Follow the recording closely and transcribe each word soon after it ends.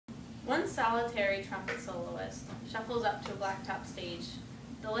One solitary trumpet soloist shuffles up to a blacktop stage.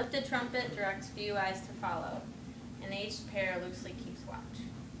 The lifted trumpet directs few eyes to follow. An aged pair loosely keeps watch.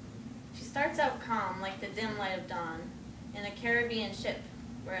 She starts out calm like the dim light of dawn in a Caribbean ship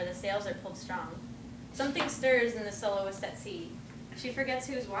where the sails are pulled strong. Something stirs in the soloist at sea. She forgets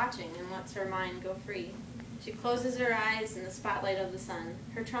who's watching and lets her mind go free. She closes her eyes in the spotlight of the sun.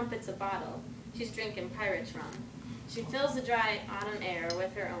 Her trumpet's a bottle. She's drinking pirate's rum. She fills the dry autumn air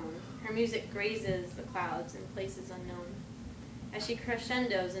with her own. Her music grazes the clouds in places unknown. As she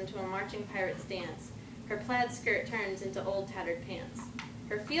crescendos into a marching pirate's dance, her plaid skirt turns into old tattered pants.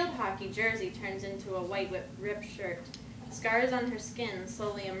 Her field hockey jersey turns into a white ripped shirt. Scars on her skin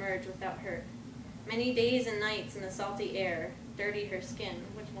slowly emerge without hurt. Many days and nights in the salty air dirty her skin,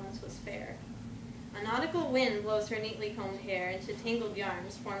 which once was fair. A nautical wind blows her neatly combed hair into tangled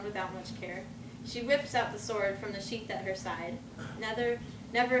yarns formed without much care. She whips out the sword from the sheath at her side,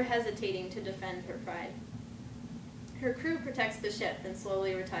 never hesitating to defend her pride. Her crew protects the ship and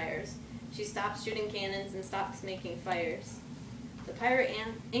slowly retires. She stops shooting cannons and stops making fires. The pirate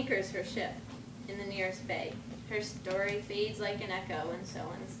anchors her ship in the nearest bay. Her story fades like an echo, and so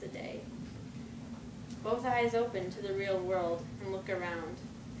ends the day. Both eyes open to the real world and look around.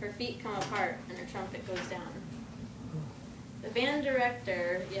 Her feet come apart and her trumpet goes down. The band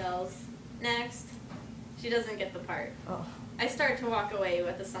director yells, "Next." She doesn't get the part. Oh. I start to walk away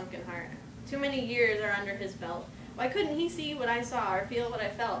with a sunken heart. Too many years are under his belt. Why couldn't he see what I saw or feel what I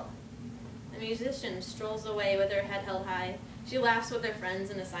felt? The musician strolls away with her head held high. She laughs with her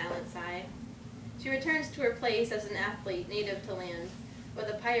friends in a silent sigh. She returns to her place as an athlete native to land, with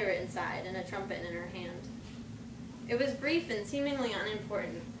a pirate inside and a trumpet in her hand. It was brief and seemingly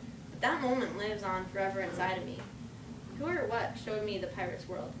unimportant, but that moment lives on forever inside of me. Who or what showed me the pirate's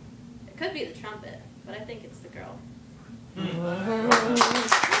world? It could be the trumpet, but I think it's the girl.